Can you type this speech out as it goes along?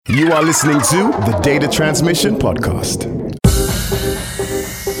You are listening to the Data Transmission Podcast.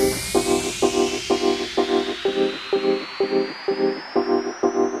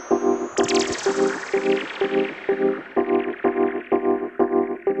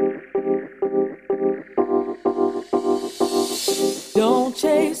 Don't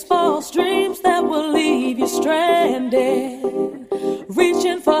chase false dreams that will leave you stranded,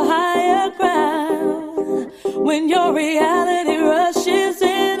 reaching for higher ground. When your reality rushes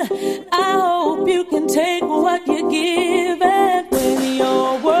in, I hope you can take what you give. And when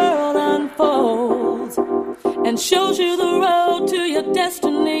your world unfolds and shows you the road to your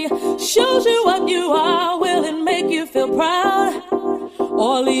destiny, shows you what you are, will it make you feel proud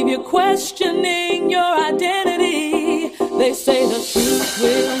or leave you questioning your identity? They say the truth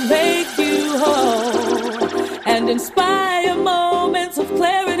will make you whole and inspire moments of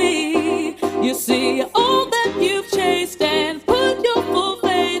clarity. You see, all that you've chased and put your full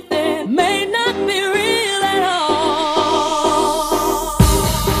faith in may not be real at all.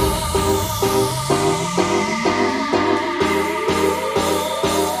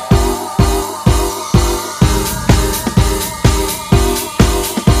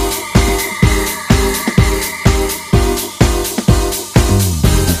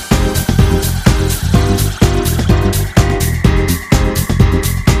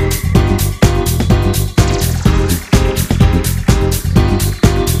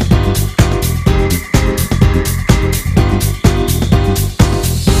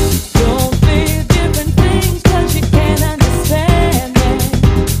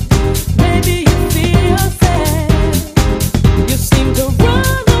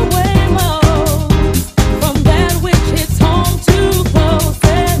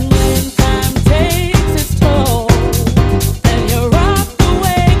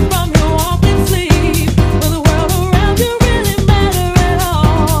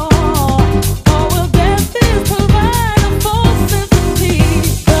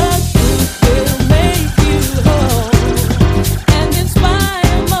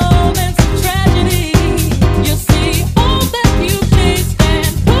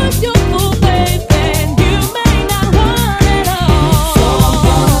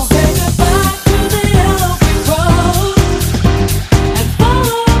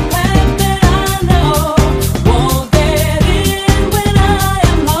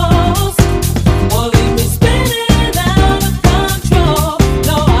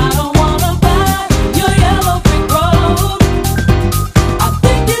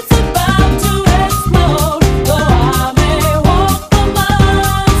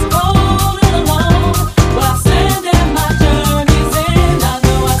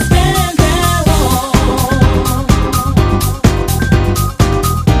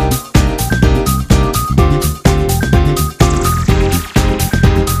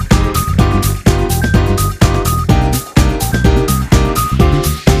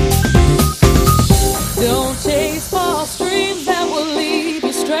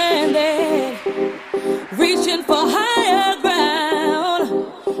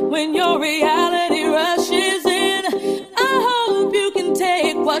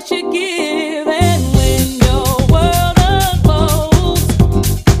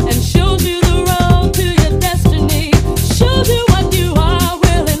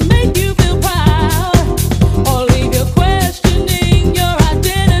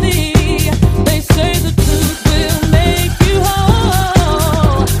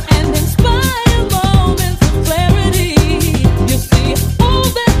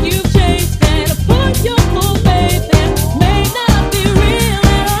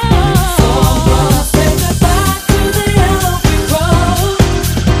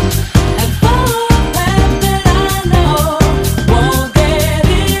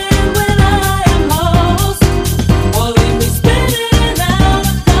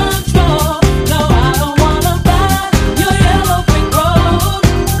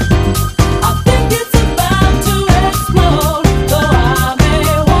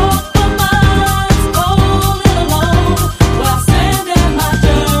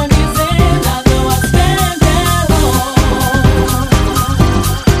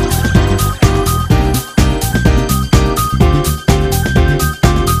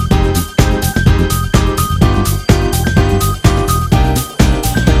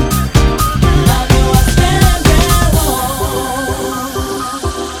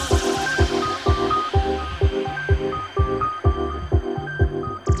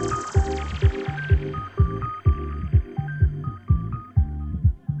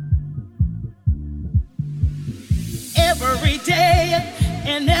 every day,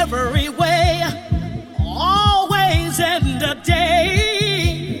 in every way, always end the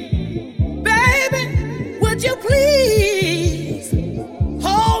day.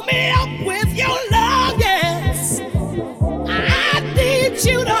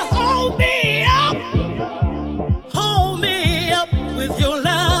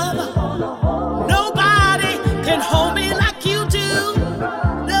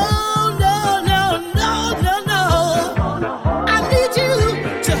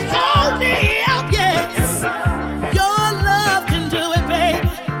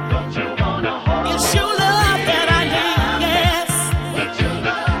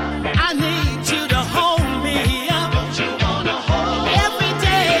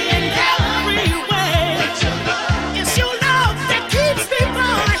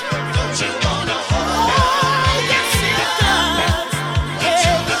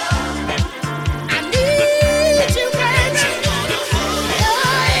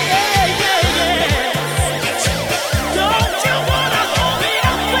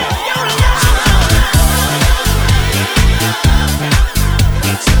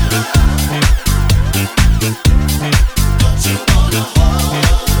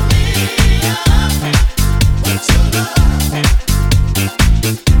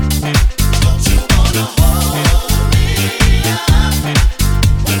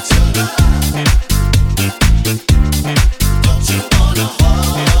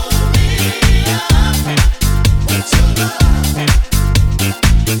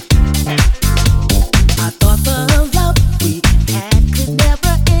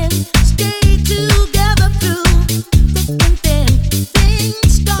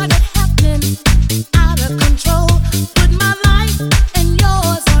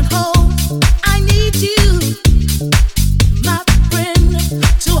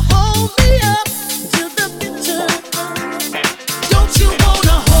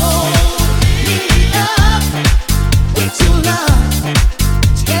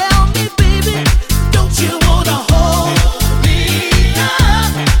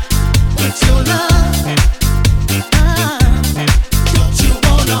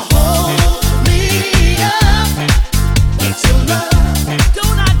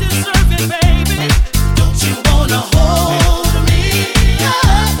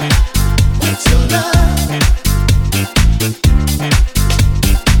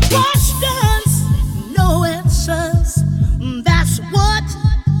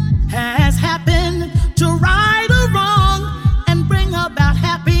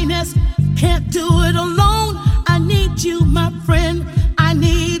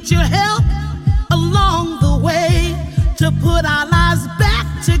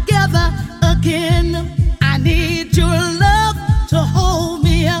 again. I need your love to hold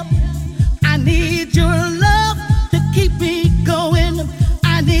me up. I need your love to keep me going.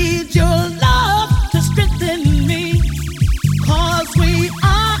 I need your love to strengthen me. 'Cause we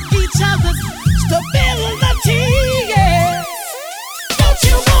are each other's stability. Yeah. Don't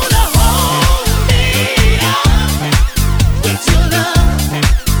you wanna hold me up with your love?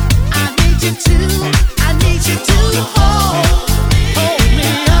 I need you to hold me up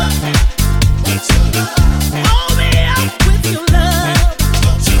with your love. Hold me up with your love.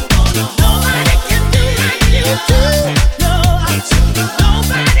 Don't you wanna nobody can do like you do. No,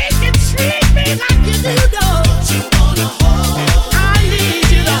 nobody can treat me like you do. No, don't you wanna hold? I need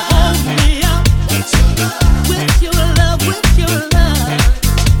you to hold me up with your love, with your love, with your love.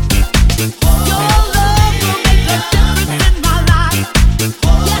 Your love will make a difference in my life.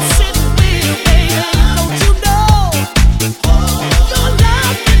 Yes, it will, baby. Don't you know? Your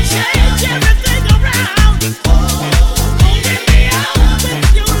love can change everything around. Holding me up with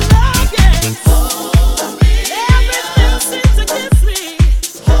your love, yeah. Everything seems against me.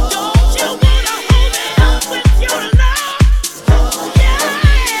 Don't you wanna hold me up with your love? Yeah.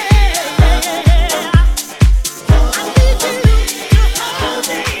 I need you to hold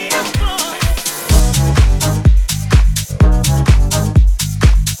me up, boy.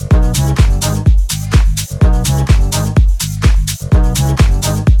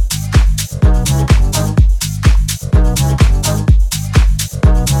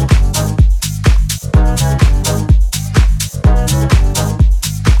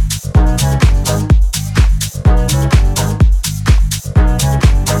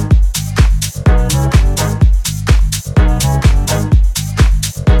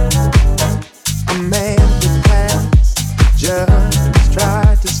 A man with plans just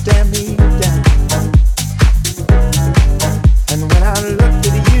tried to stare me down. And when I looked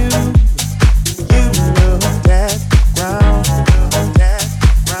at you, you looked at ground.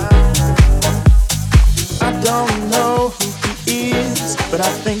 I don't know who he is, but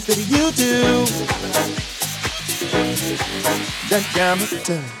I think that you do. That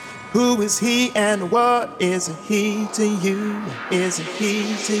diameter. Who is he and what is he to you? Is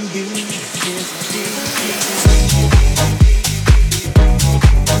he to you? Is he to you?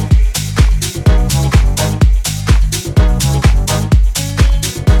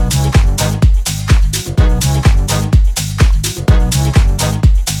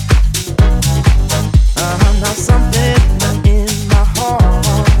 Now something in my heart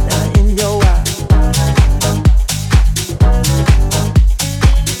and in your eyes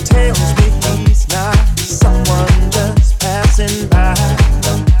tells me he's not someone just passing by.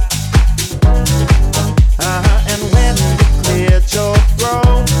 And when you cleared your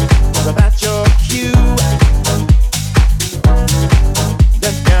throat, was about your cue.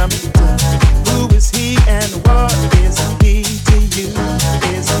 Then tell me, who is he and what is he to you?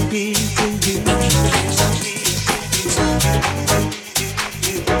 Is he to you?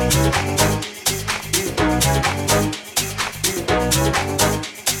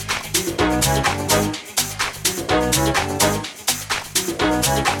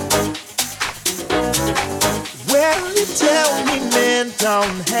 Well, you tell me men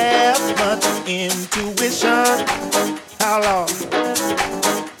don't have much intuition. How long?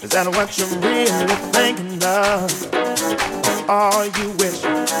 Is that what you're really thinking of? Or are you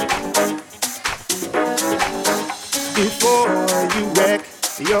wishing before you wreck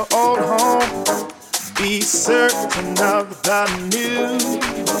your old home? Be certain of the new.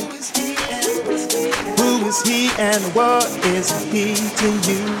 Who is he and what is he to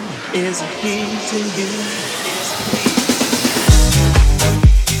you? Is he to you?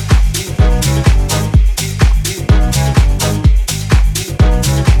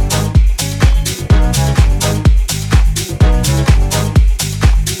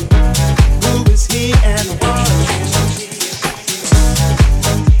 Who is he and what is he?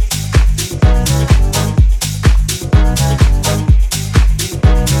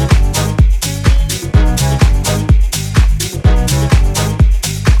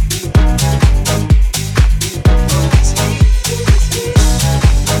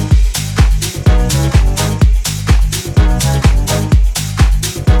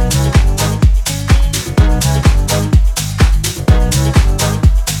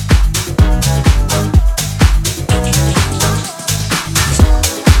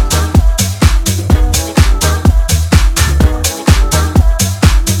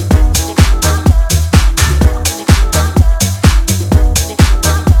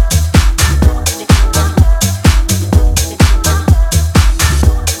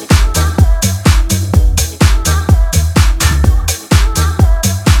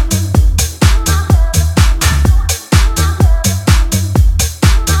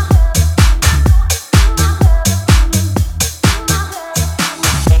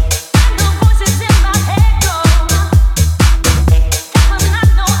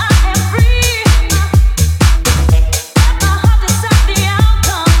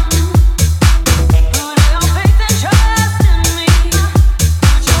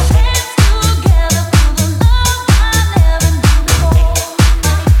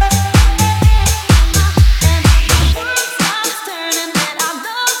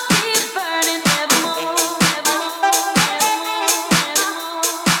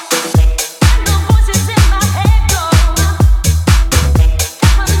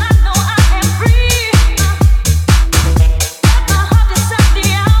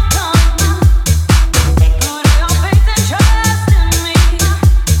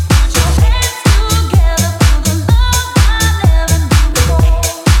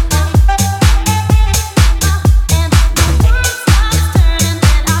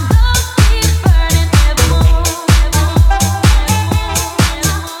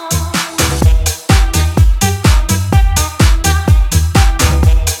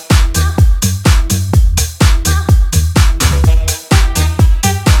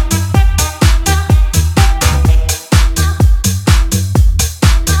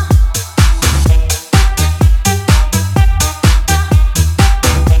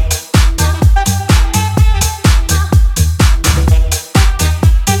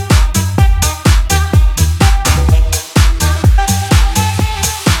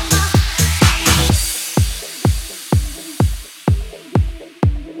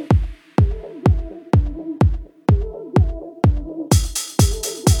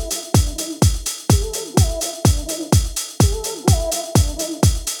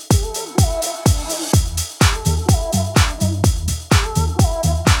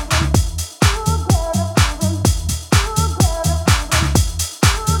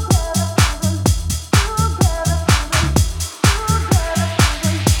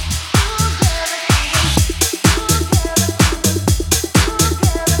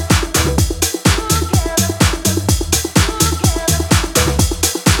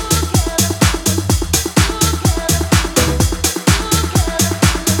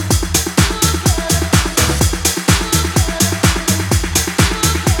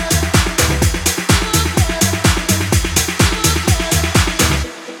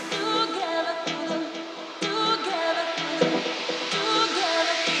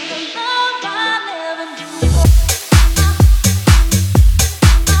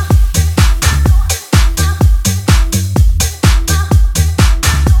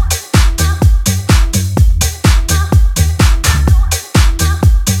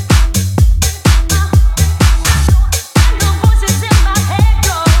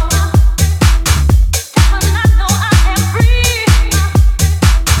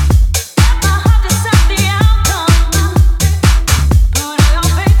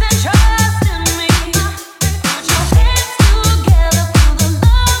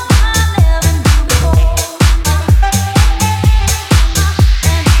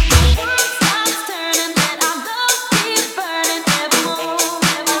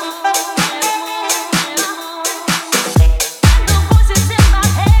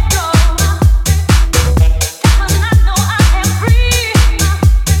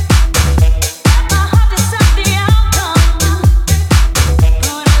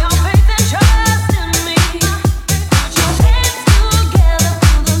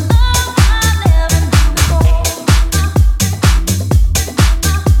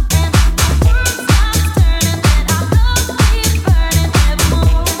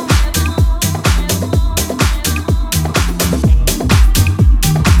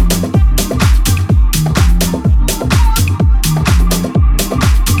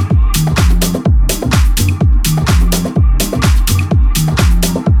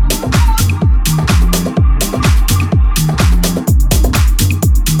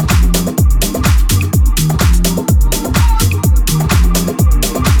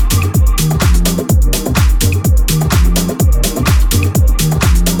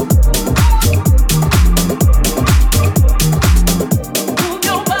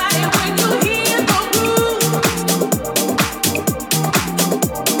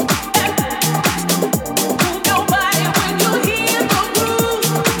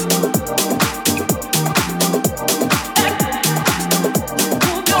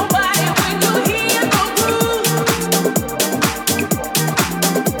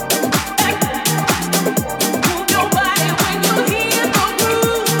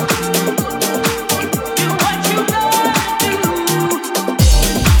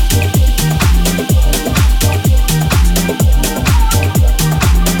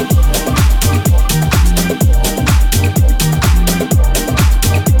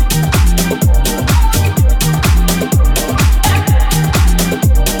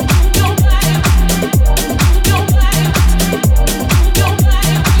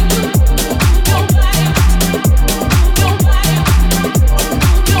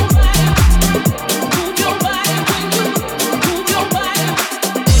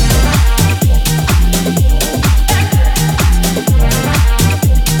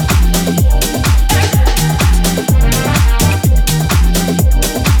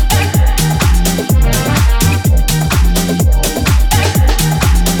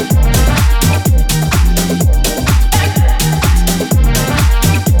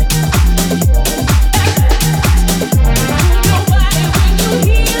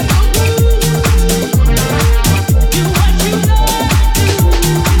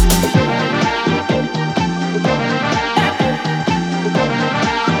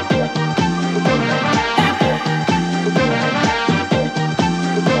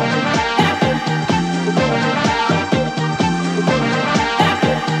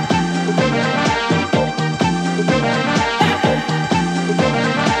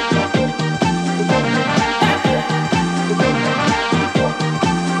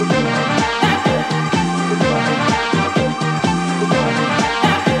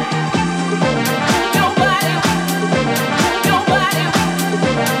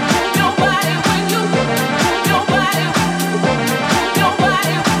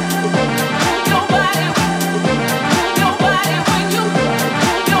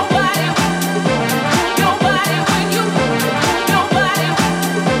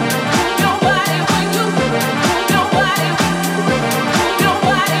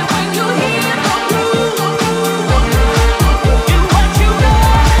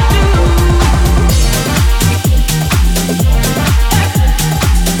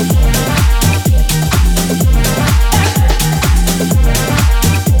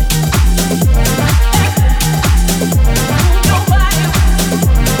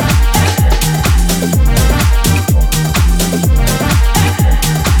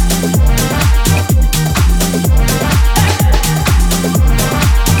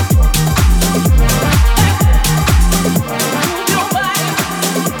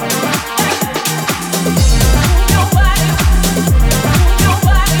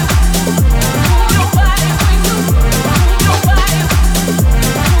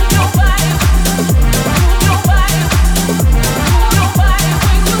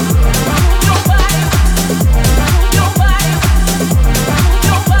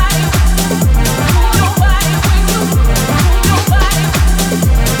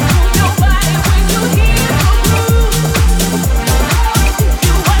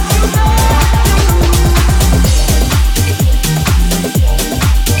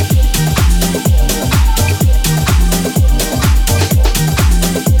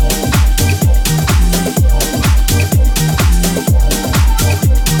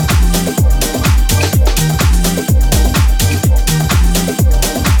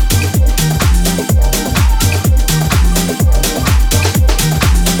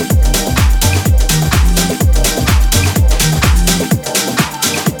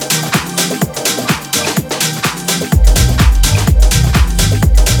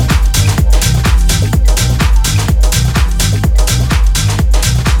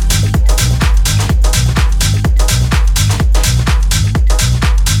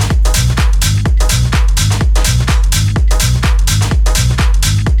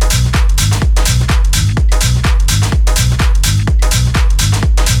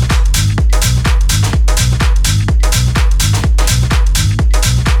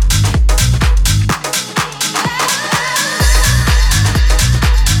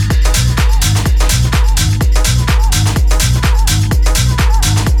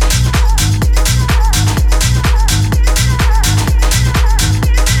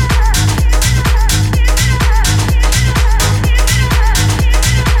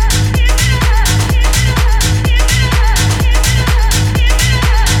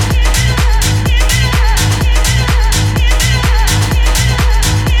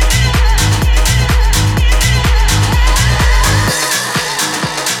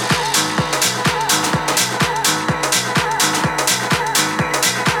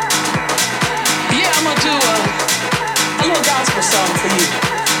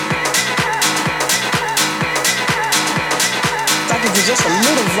 give just a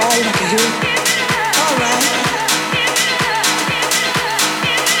little volume I can hear? All right.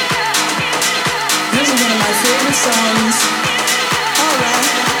 This is one of my favorite songs. All right.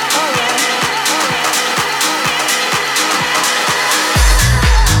 All right.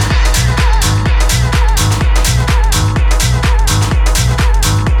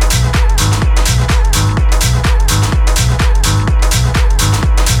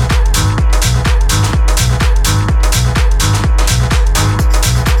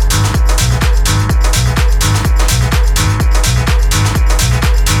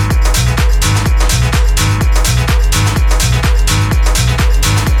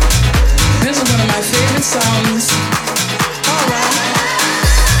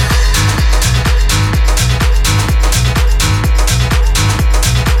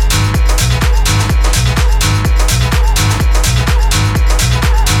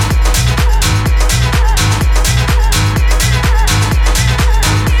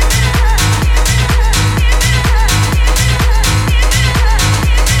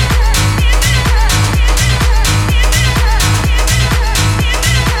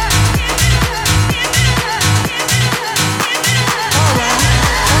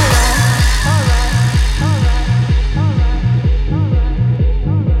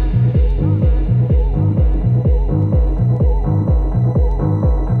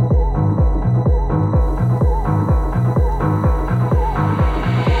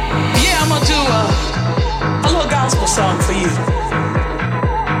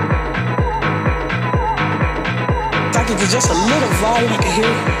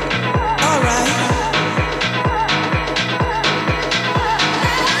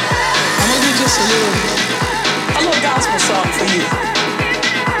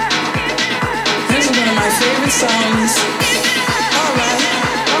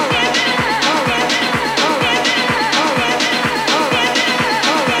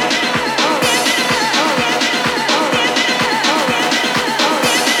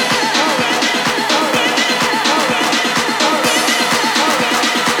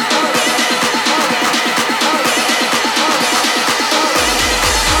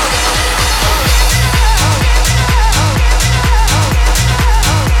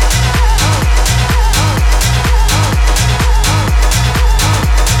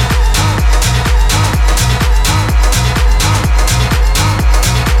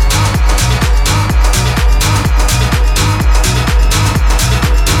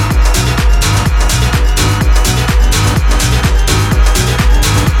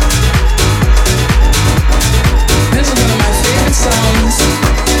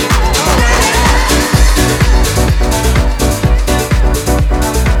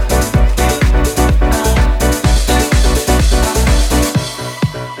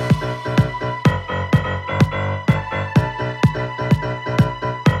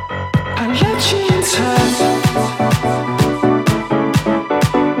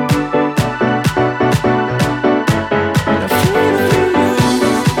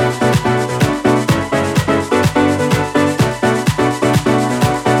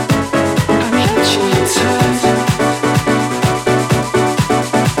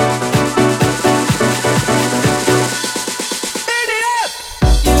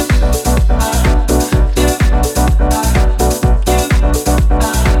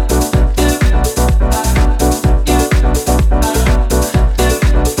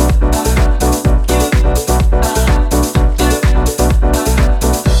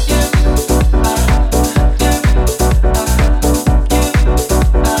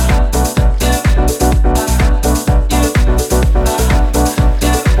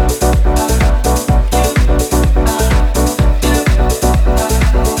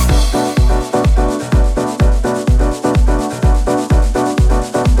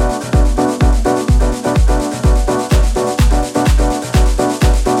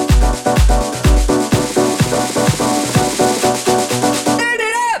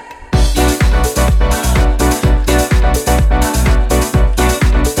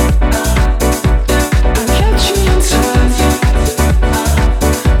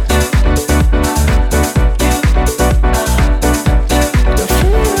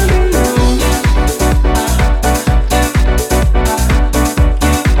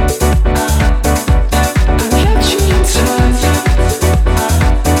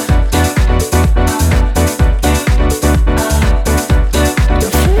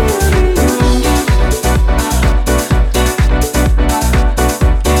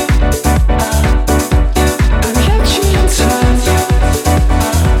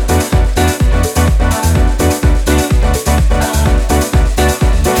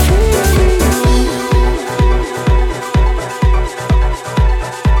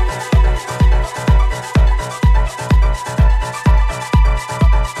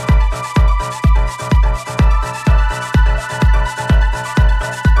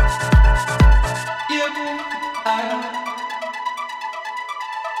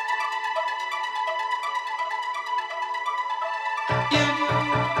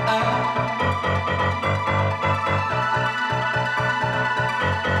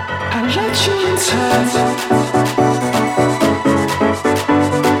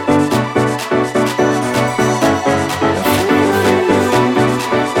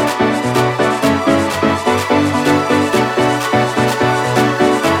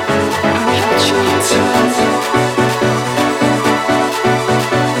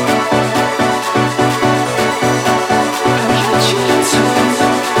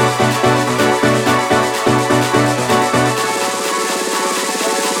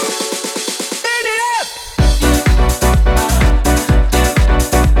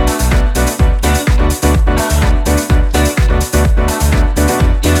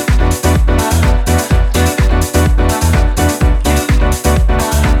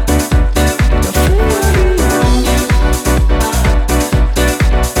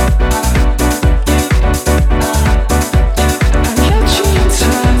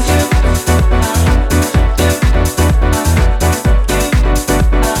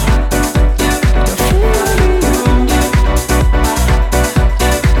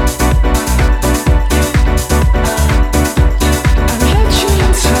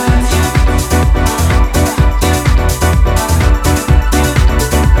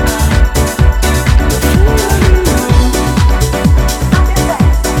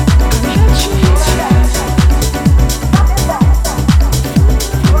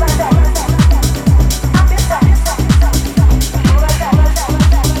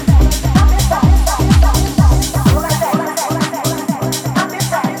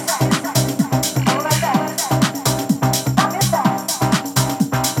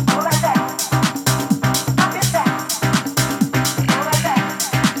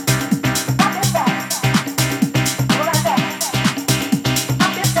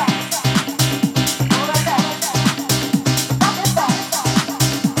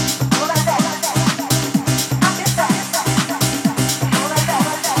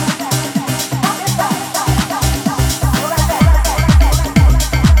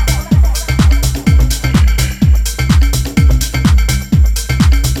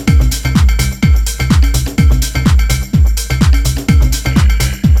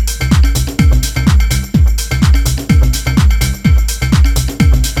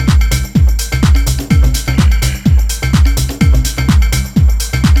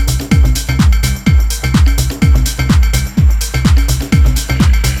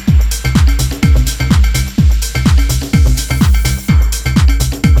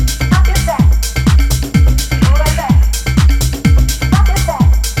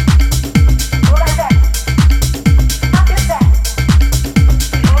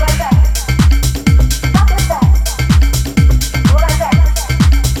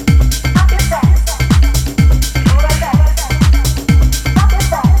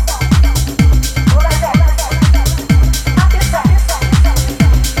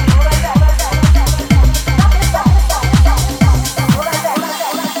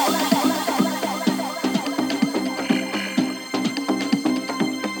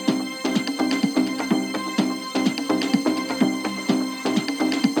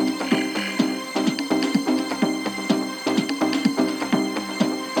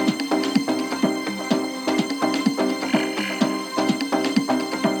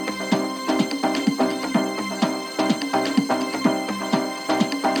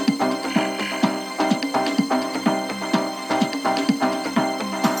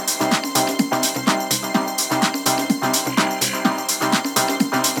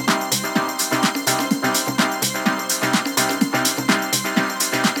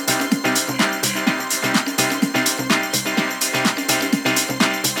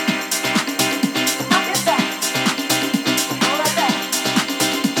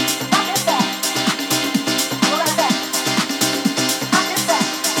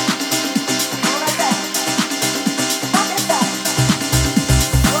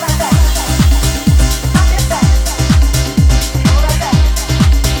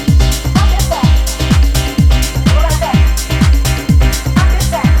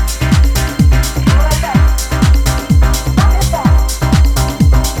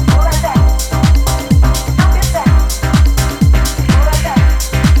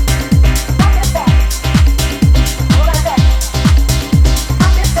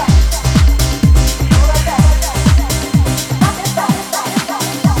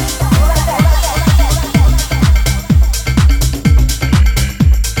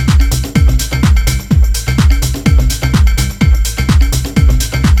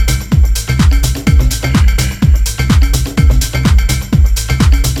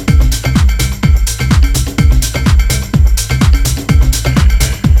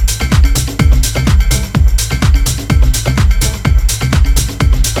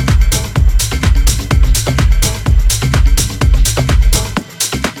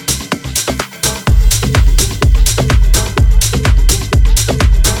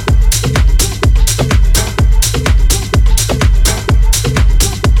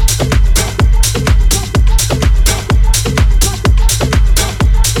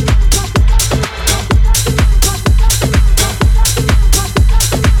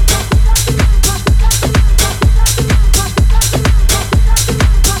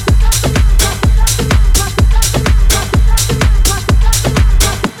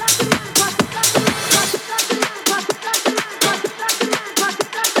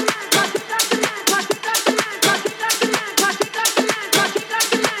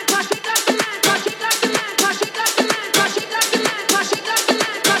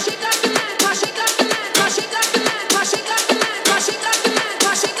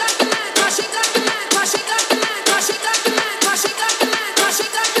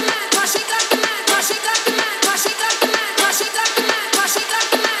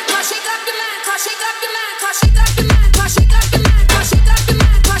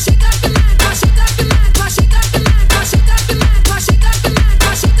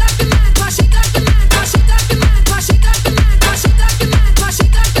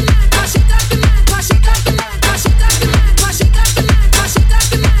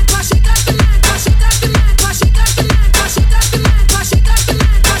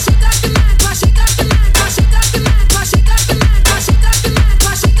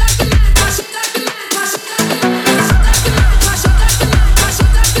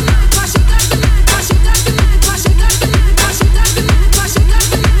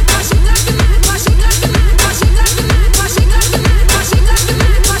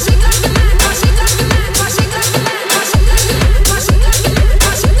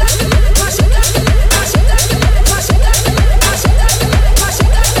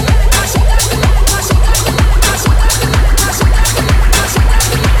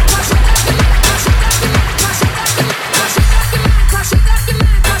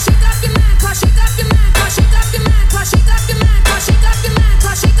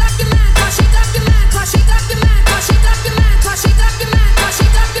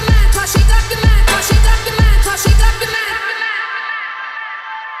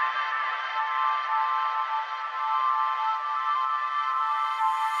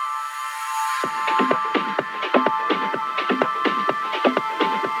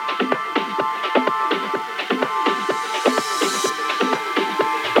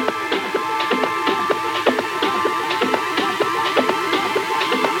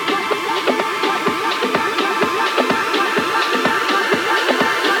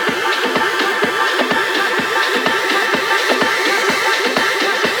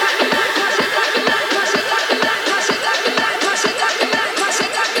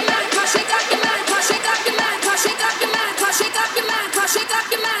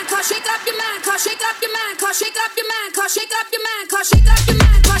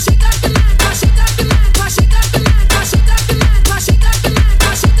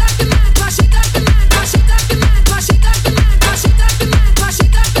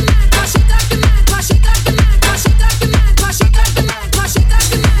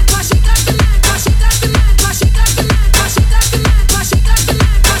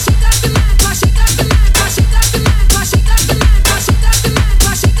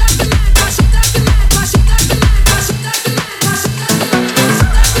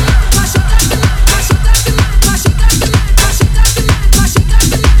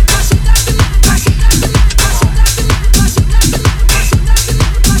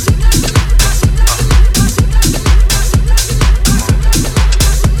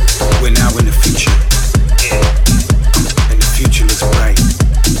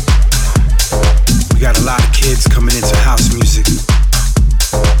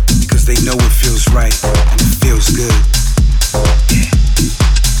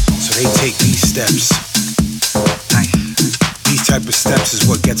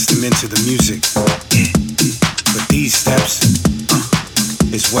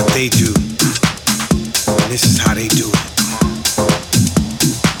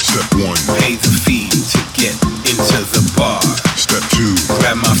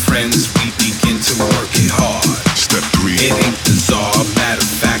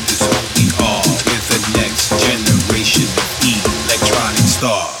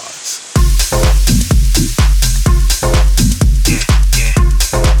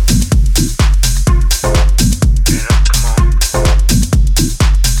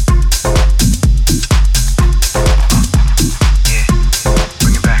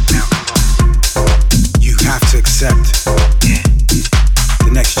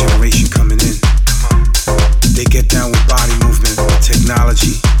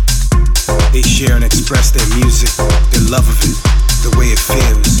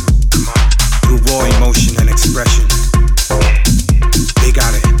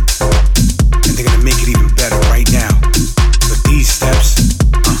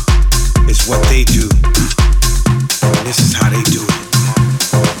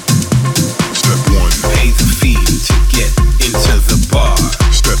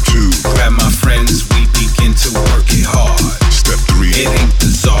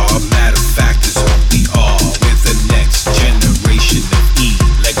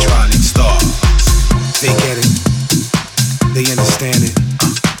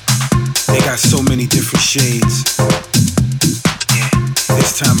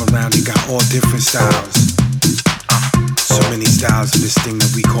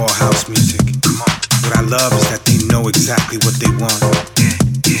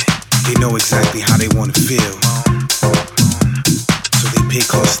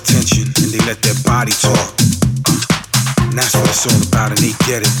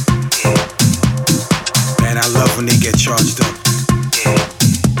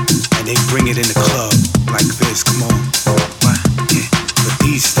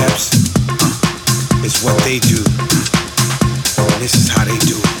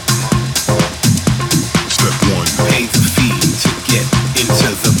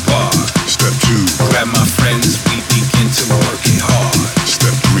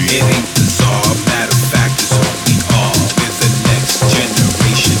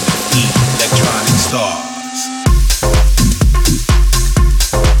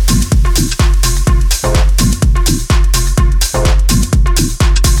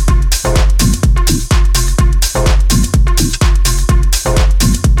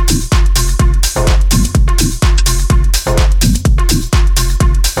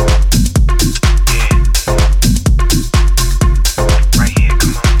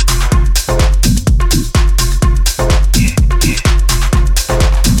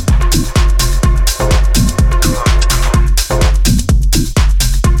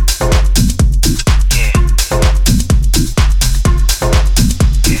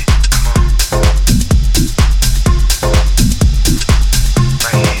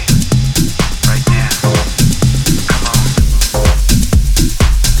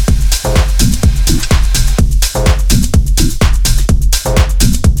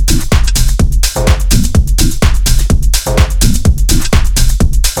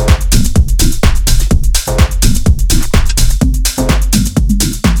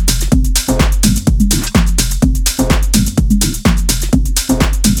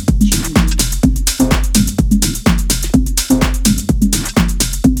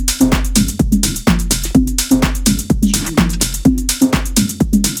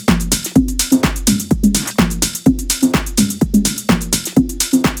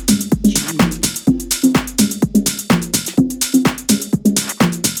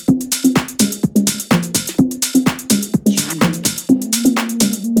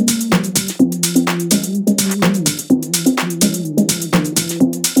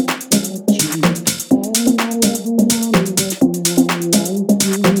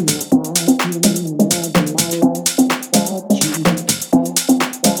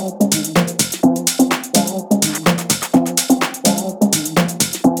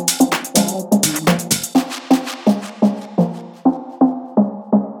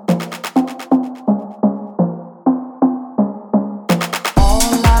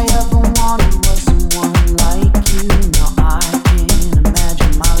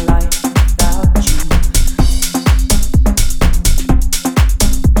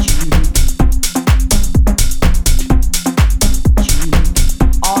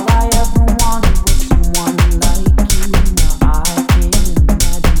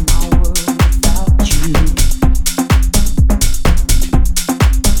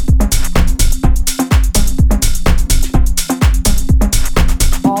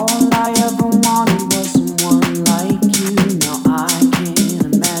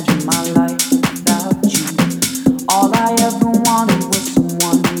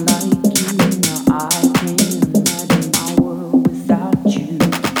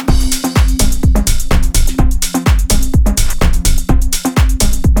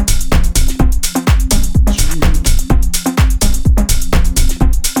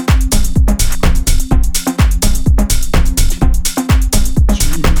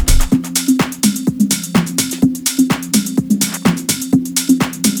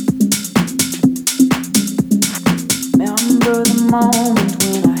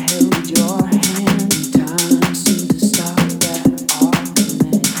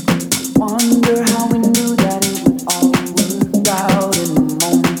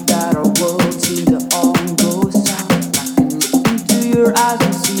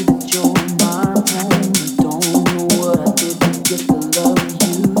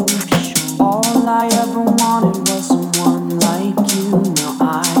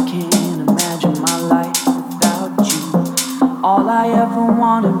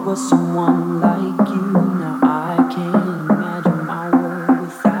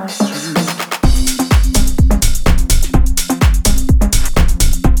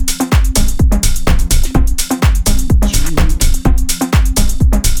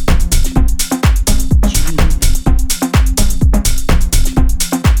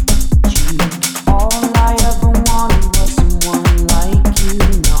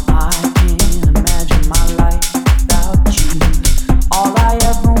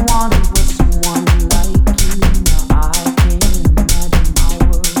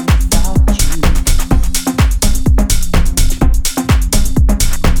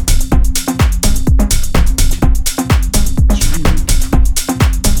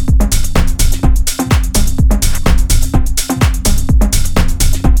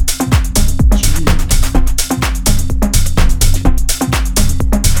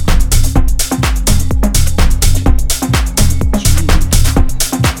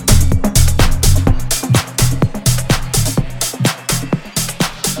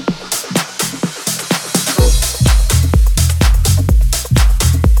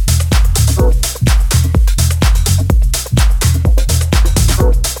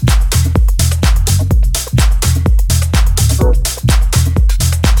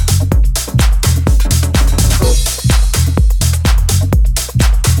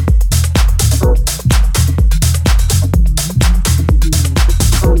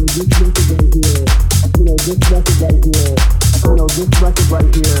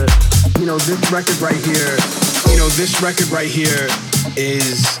 This record right here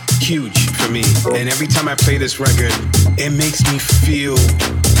is huge for me. And every time I play this record, it makes me feel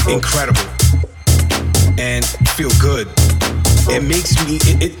incredible and feel good. It makes me,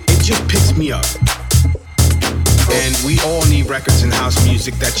 it just picks me up. And we all need records in house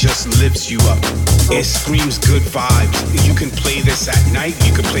music that just lifts you up. It screams good vibes. You can play this at night,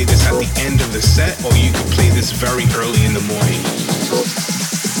 you can play this at the end of the set, or you can play this very early in the morning.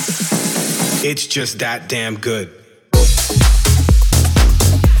 It's just that damn good.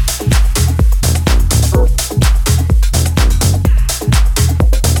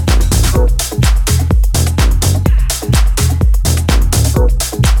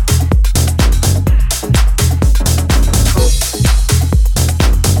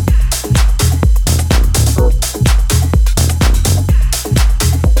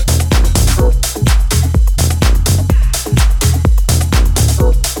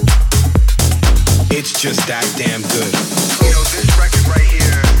 It's just that damn good. You know, this record right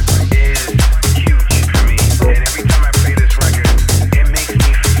here is huge for me. And every time I play this record, it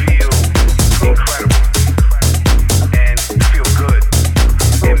makes me feel incredible and feel good. It makes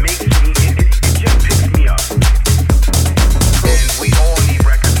me, it just picks me up. And we all need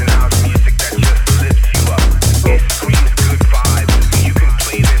records in house music that just lifts you up. It screams good vibes. You can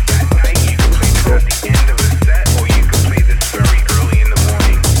play this at night, you can play this at the end of the set, or you can play this very early in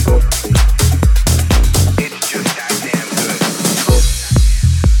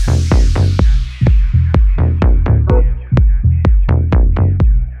the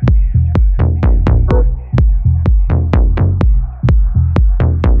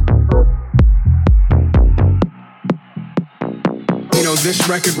This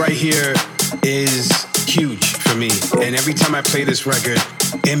record right here is huge for me. And every time I play this record,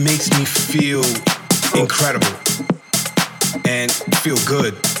 it makes me feel incredible and feel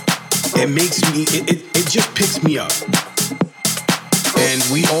good. It makes me, it just picks me up. And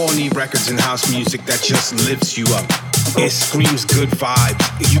we all need records in house music that just lifts you up. It screams good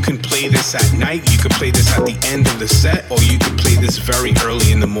vibes. You can play this at night, you can play this at the end of the set, or you can play this very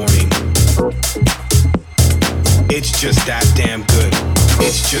early in the morning. It's just that damn good.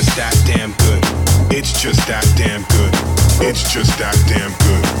 It's just that damn good. It's just that damn good. It's just that damn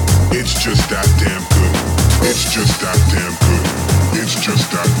good. It's just that damn good. It's just that damn good. It's just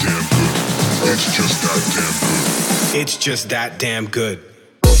that damn good. It's just that damn good. It's just that damn good.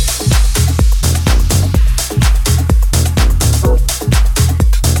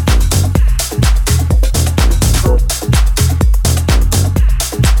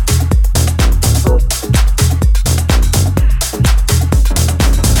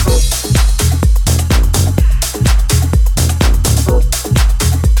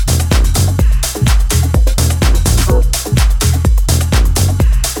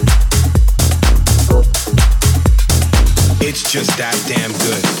 It's just that damn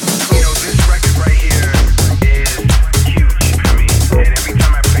good. You know, this record right here is huge for me. And every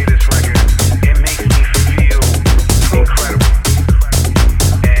time I play this record, it makes me feel incredible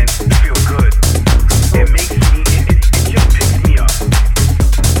and feel good. It makes me, it just picks me up.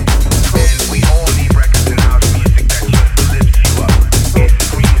 And we all need records in house music that just lifts you up. It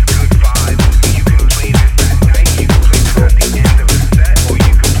screams good vibes. You can play this at night, you can play this at the end of the set, or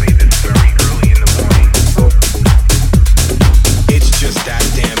you can play this very early in the morning. It's just that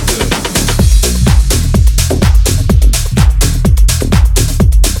damn good.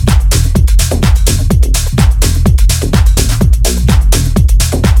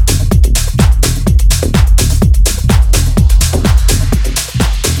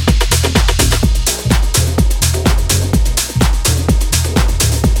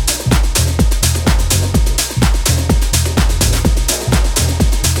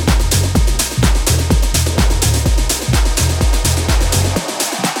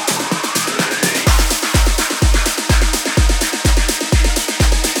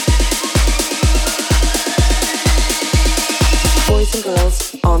 Boys and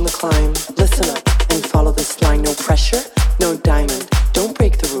girls on the climb, listen up and follow this line. No pressure, no diamond. Don't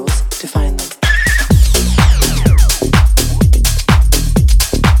break the rules, define them.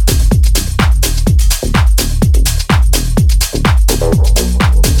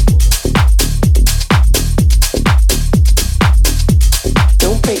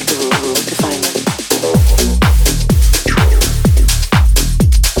 Don't break the rules, define them.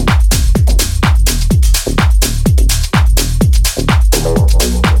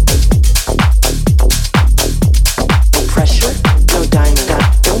 Pressure, no diamond.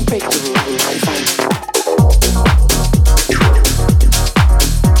 Don't break the rules.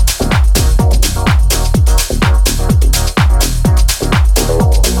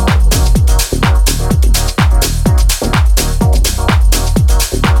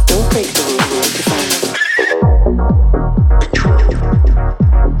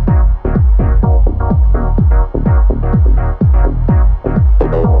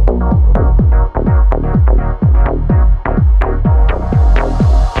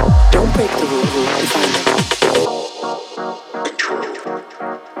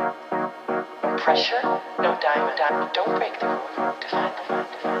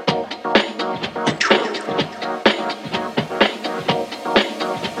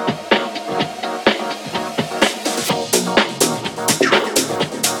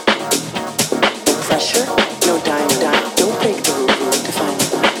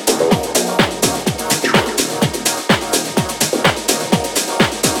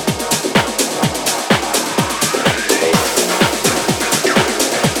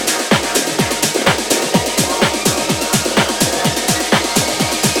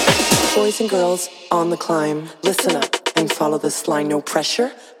 boys and girls on the climb. Listen up and follow this line. No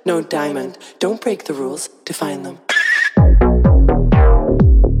pressure, no diamond. Don't break the rules, define them.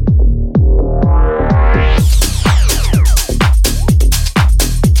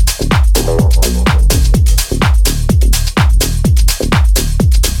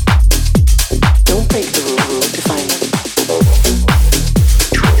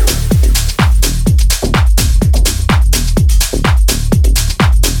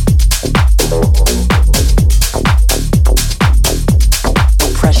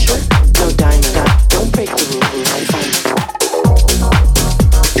 Pressure, no diamond. Don't break the rules.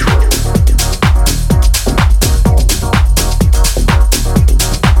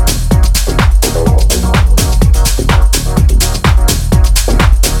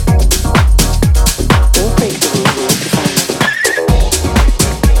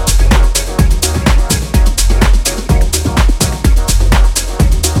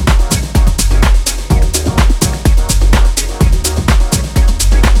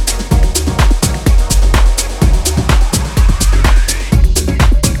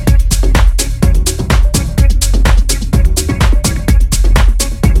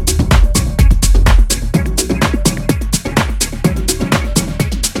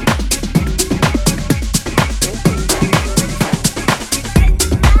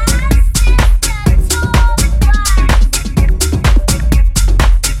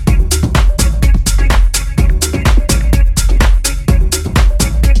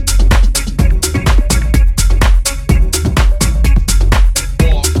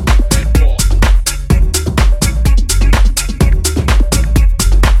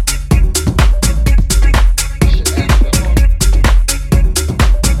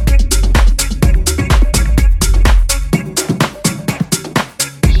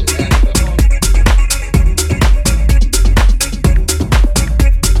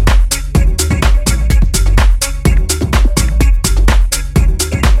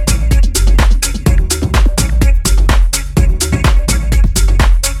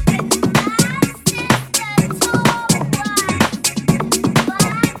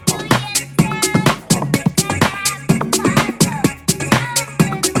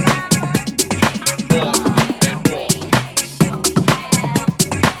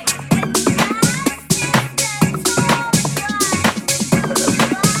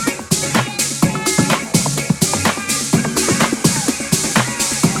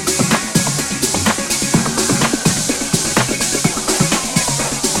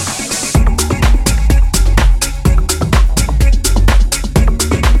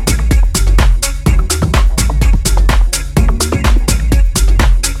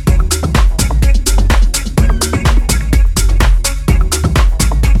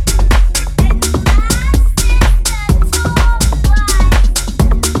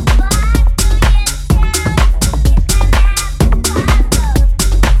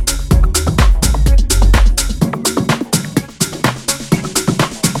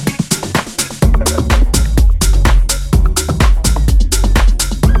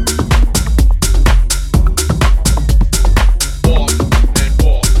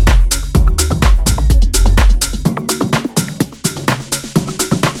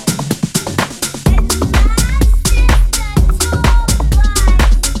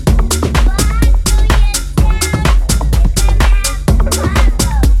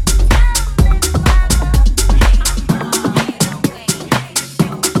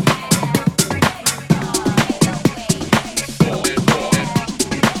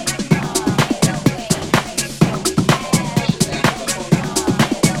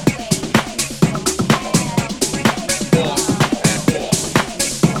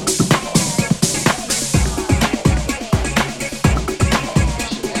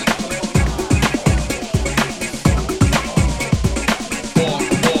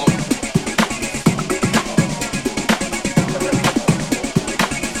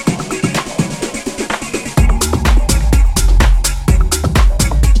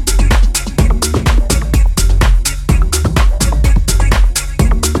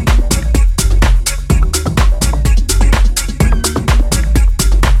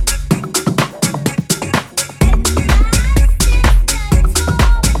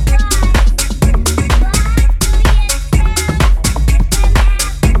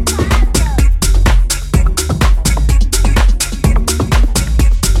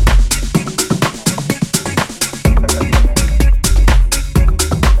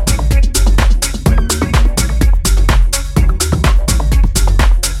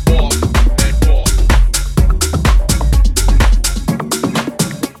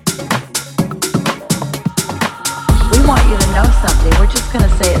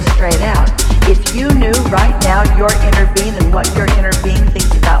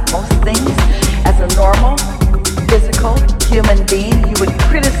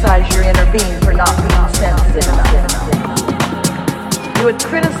 You would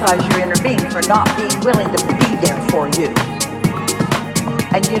criticize your inner being for not being willing to be there for you.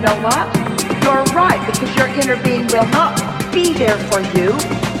 And you know what? You're right, because your inner being will not be there for you.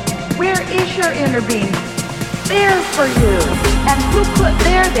 Where is your inner being? There for you. And who put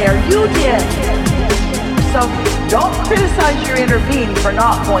there? You did. So don't criticize your inner being for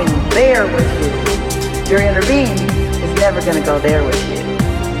not going there with you. Your inner being is never going to go there with you.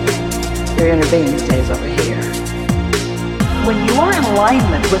 Your inner being stays over here. When you are in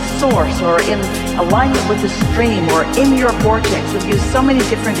alignment with source, or in alignment with the stream, or in your vortex, we've used so many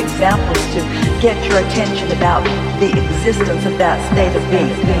different examples to get your attention about the existence of that state of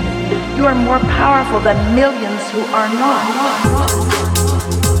being. You are more powerful than millions who are not.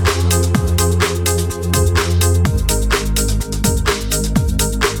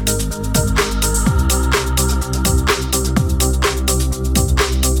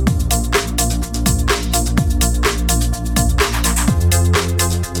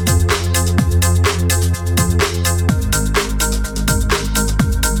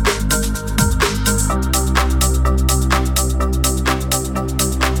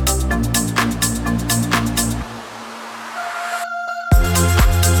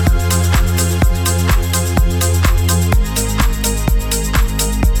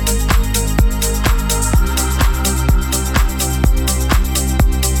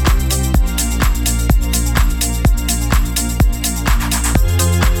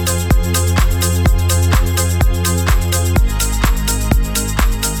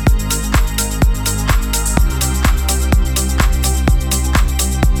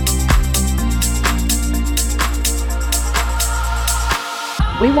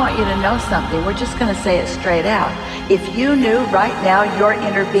 We want you to know something. We're just going to say it straight out. If you knew right now your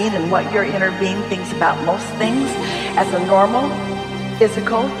inner being and what your inner being thinks about most things, as a normal,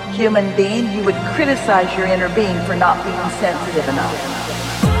 physical, human being, you would criticize your inner being for not being sensitive enough.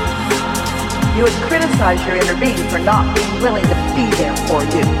 You would criticize your inner being for not being willing to be there for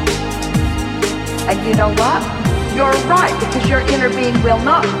you. And you know what? You're right, because your inner being will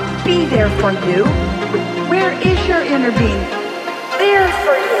not be there for you. Where is your inner being? There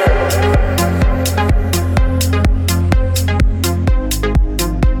for you.